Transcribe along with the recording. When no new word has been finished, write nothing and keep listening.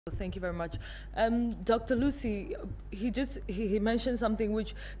Thank you very much. Dr. Lucy, he mentioned something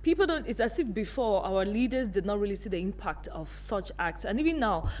which people don't, it's as if before our leaders did not really see the impact of such acts. And even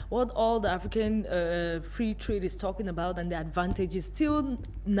now, what all the African free trade is talking about and the advantages, still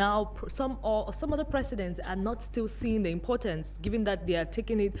now some other presidents are not still seeing the importance, given that they are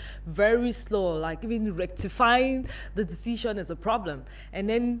taking it very slow, like even rectifying the decision is a problem. And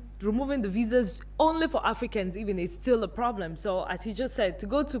then removing the visas only for Africans even is still a problem. So as he just said, to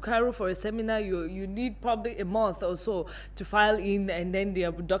go to Cairo for a seminar, you need probably a month or so to file in, and then there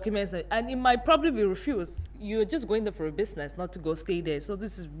are documents, and it might probably be refused. You're just going there for a business, not to go stay there. So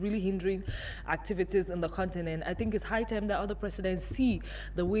this is really hindering activities in the continent. I think it's high time that other presidents see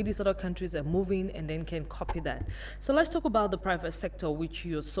the way these other countries are moving and then can copy that. So let's talk about the private sector, which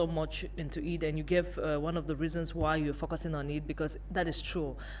you're so much into it, and you gave one of the reasons why you're focusing on it, because that is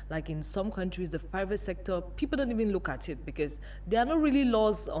true. Like in some countries, the private sector, people don't even look at it because there are not really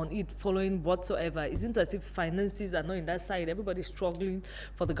laws on it following whatsoever. It isn't as if finances are not in that side. Everybody's struggling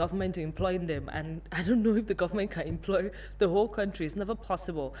for the government to employ them. And I don't know if the government can employ the whole country. It's never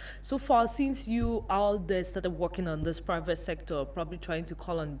possible. So far, since you out there started working on this private sector, probably trying to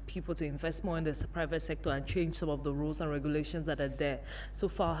call on people to invest more in this private sector and change some of the rules and regulations that are there, so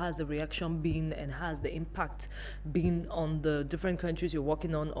far has the reaction been and has the impact been on the different countries you're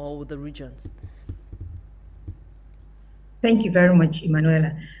working on or the regions? Thank you very much,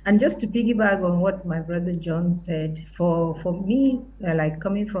 Emanuela. And just to piggyback on what my brother John said, for me, like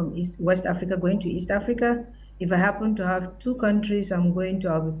coming from West Africa, going to East Africa, if I happen to have two countries, I'll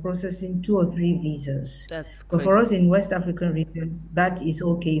be processing 2 or 3 visas. That's But for crazy. us in West African region, that is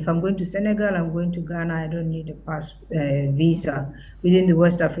okay. If I'm going to Senegal, I'm going to Ghana, I don't need a visa. Within the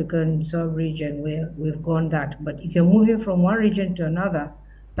West African sub-region, we've gone that. But if you're moving from one region to another,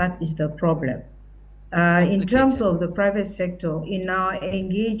 that is the problem. In terms Complicated. of the private sector, in our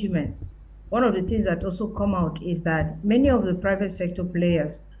engagements, one of the things that also come out is that many of the private sector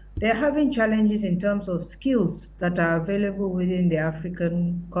players, they're having challenges in terms of skills that are available within the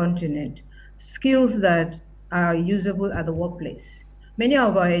African continent, skills that are usable at the workplace. Many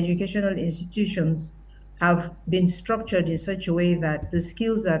of our educational institutions have been structured in such a way that the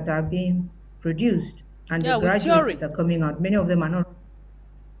skills that are being produced and the Yeah, with graduates theory. that are coming out, many of them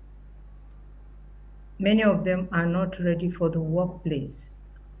are not ready for the workplace.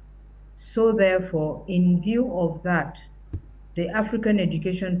 So therefore, in view of that, the African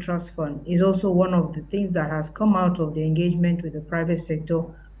Education Trust Fund is also one of the things that has come out of the engagement with the private sector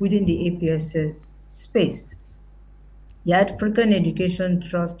within the APSS space. The African Education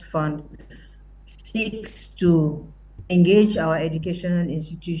Trust Fund seeks to engage our educational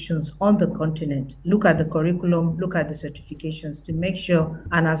institutions on the continent, look at the curriculum, look at the certifications to make sure,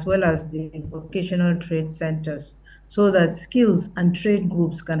 and as well as the vocational trade centers, so that skills and trade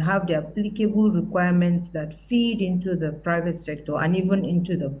groups can have the applicable requirements that feed into the private sector and even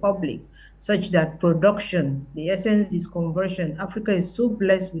into the public, such that production, the essence is conversion. Africa is so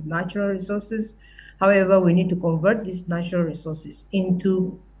blessed with natural resources. However, we need to convert these natural resources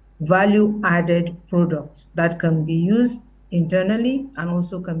into value-added products that can be used internally and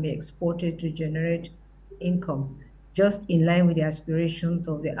also can be exported to generate income, just in line with the aspirations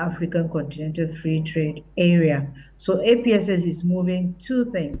of the African Continental Free Trade Area. So APSS is moving 2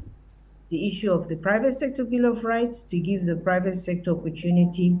 things: the issue of the private sector Bill of Rights to give the private sector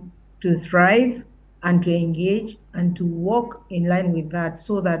opportunity to thrive and to engage and to work in line with that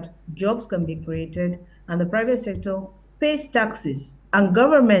so that jobs can be created and the private sector pays taxes, and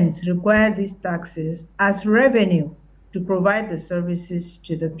governments require these taxes as revenue to provide the services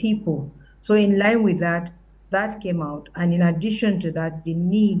to the people. So in line with that, that came out. And in addition to that, the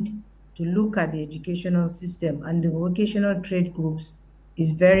need to look at the educational system and the vocational trade groups is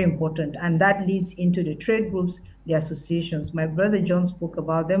very important. And that leads into the trade groups, the associations. My brother John spoke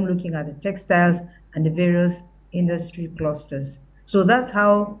about them looking at the textiles and the various industry clusters. So that's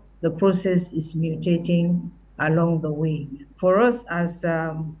how the process is mutating along the way. For us as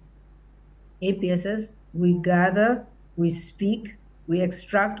APSS, we gather, we speak, we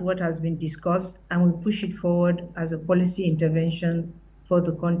extract what has been discussed, and we push it forward as a policy intervention for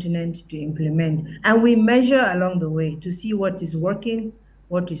the continent to implement. And we measure along the way to see what is working,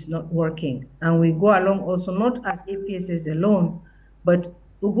 what is not working. And we go along also not as APSS alone, but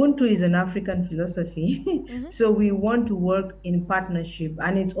Ubuntu is an African philosophy. So we want to work in partnership.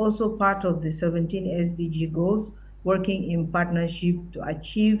 And it's also part of the 17 SDG goals, working in partnership to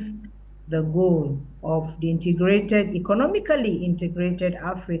achieve the goal of the economically integrated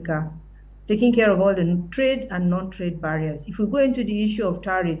Africa, taking care of all the trade and non-trade barriers. If we go into the issue of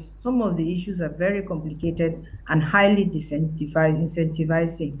tariffs, some of the issues are very complicated and highly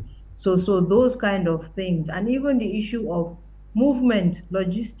incentivizing. So those kind of things, and even the issue of movement,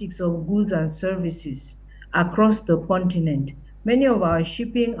 logistics of goods and services across the continent. Many of our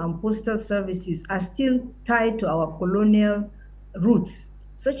shipping and postal services are still tied to our colonial roots,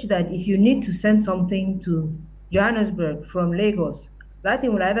 such that if you need to send something to Johannesburg from Lagos, that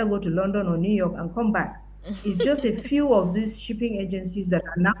thing will either go to London or New York and come back. It's just a few of these shipping agencies that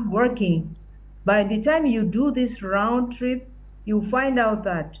are now working. By the time you do this round trip, you find out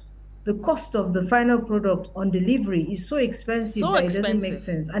that the cost of the final product on delivery is so expensive So that it doesn't make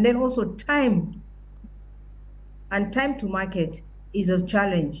expensive. sense. And then also time to market is a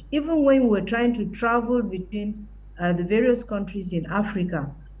challenge. Even when we're trying to travel between the various countries in Africa,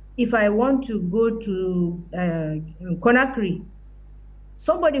 if I want to go to Conakry,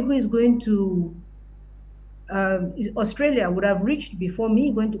 somebody who is going to Australia would have reached before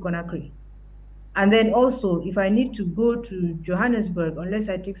me going to Conakry. And then also, if I need to go to Johannesburg, unless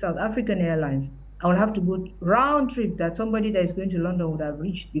I take South African Airlines, I will have to go round trip that somebody that is going to London would have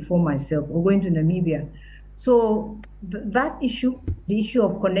reached before myself, or going to Namibia. So that issue, the issue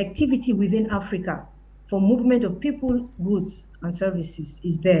of connectivity within Africa for movement of people, goods, and services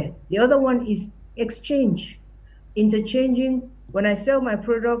is there. The other one is exchange, interchanging. When I sell my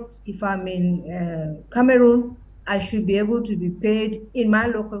products, if I'm in Cameroon, I should be able to be paid in my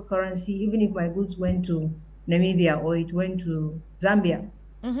local currency, even if my goods went to Namibia or it went to Zambia.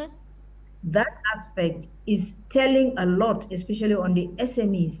 That aspect is telling a lot, especially on the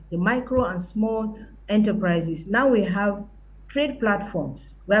SMEs, the micro and small enterprises. Now we have trade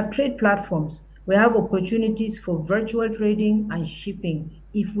platforms. We have trade platforms. We have opportunities for virtual trading and shipping.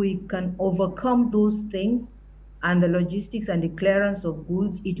 If we can overcome those things and the logistics and the clearance of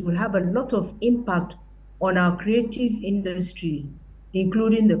goods, it will have a lot of impact on our creative industry,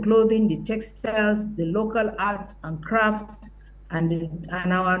 including the clothing, the textiles, the local arts and crafts, and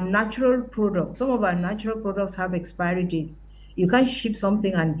our natural products. Some of our natural products have expiry dates. You can't ship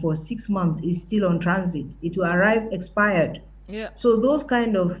something and for 6 months it's still on transit. It will arrive expired. Yeah. So those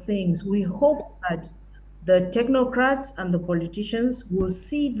kind of things, we hope that the technocrats and the politicians will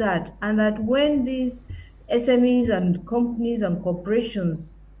see that, and that when these SMEs and companies and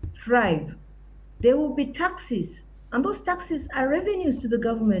corporations thrive, there will be taxes. And those taxes are revenues to the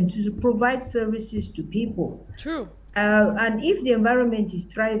government to provide services to people. True. And if the environment is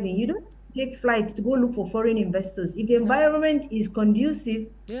thriving, you don't take flight to go look for foreign investors. If the environment is conducive,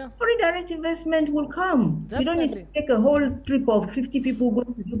 Yeah. foreign direct investment will come. You don't need to Definitely. take a whole trip of 50 people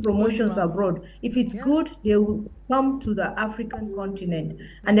going to do promotions around. abroad. If it's Yeah. good, they will come to the African continent.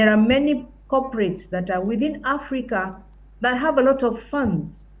 And there are many corporates that are within Africa that have a lot of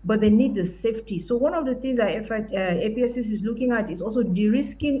funds, but they need the safety. So one of the things that APSS is looking at is also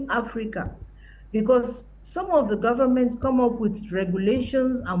de-risking Africa, because some of the governments come up with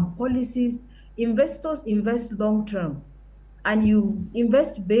regulations and policies. Investors invest long term, and you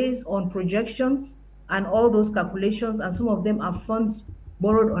invest based on projections and all those calculations, and some of them are funds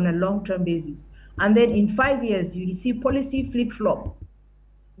borrowed on a long-term basis. And then in 5 years, you see policy flip-flop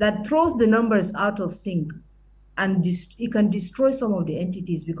that throws the numbers out of sync, and it can destroy some of the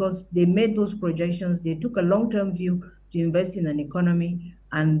entities because they made those projections. They took a long-term view to invest in an economy,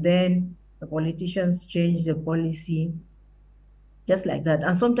 and then the politicians change the policy just like that.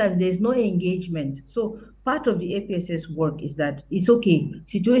 And sometimes there's no engagement. So part of the APSS work is that it's okay,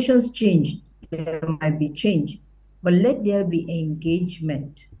 situations change, there might be change, but let there be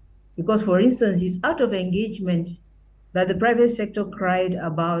engagement. Because, for instance, it's out of engagement that the private sector cried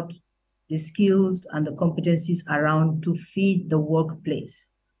about the skills and the competencies around to feed the workplace.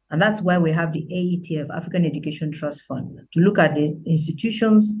 And that's why we have the AETF, African Education Trust Fund, to look at the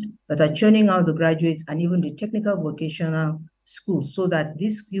institutions that are churning out the graduates and even the technical vocational schools, so that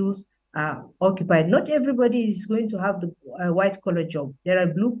these skills are occupied. Not everybody is going to have the white collar job. There are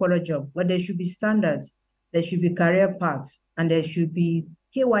blue collar jobs, but there should be standards, there should be career paths, and there should be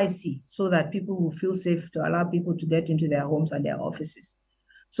KYC, so that people will feel safe to allow people to get into their homes and their offices.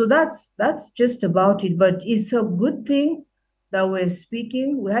 So that's just about it. But it's a good thing that we're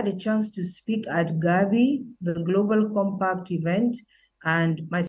speaking. We had a chance to speak at Gavi, the Global Compact event, and my